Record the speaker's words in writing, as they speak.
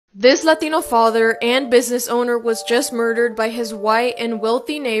This Latino father and business owner was just murdered by his white and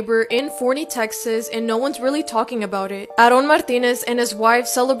wealthy neighbor in Forney, Texas, and no one's really talking about it. Aaron Martinez and his wife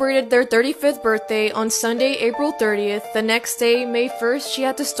celebrated their 35th birthday on Sunday, April 30th. The next day, May 1st, she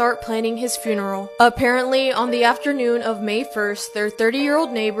had to start planning his funeral. Apparently, on the afternoon of May 1st, their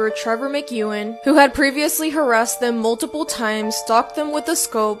 30-year-old neighbor, Trevor McEwen, who had previously harassed them multiple times, stalked them with a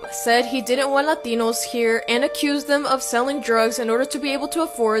scope, said he didn't want Latinos here, and accused them of selling drugs in order to be able to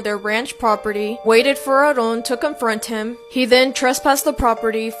afford their ranch property, waited for Aaron to confront him. He then trespassed the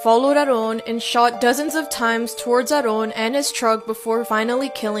property, followed Aaron, and shot dozens of times towards Aaron and his truck before finally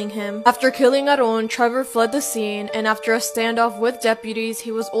killing him. After killing Aaron, Trevor fled the scene, and after a standoff with deputies,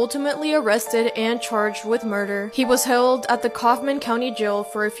 he was ultimately arrested and charged with murder. He was held at the Kaufman County Jail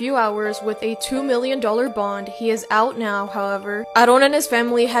for a few hours with a $2 million bond. He is out now, however. Aaron and his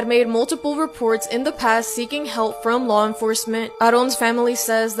family had made multiple reports in the past seeking help from law enforcement. Aaron's family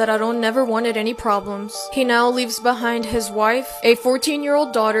says that Aaron never wanted any problems. He now leaves behind his wife, a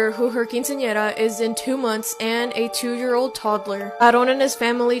 14-year-old daughter who her quinceañera is in 2 months, and a 2-year-old toddler. Aaron and his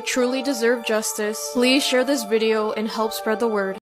family truly deserve justice. Please share this video and help spread the word.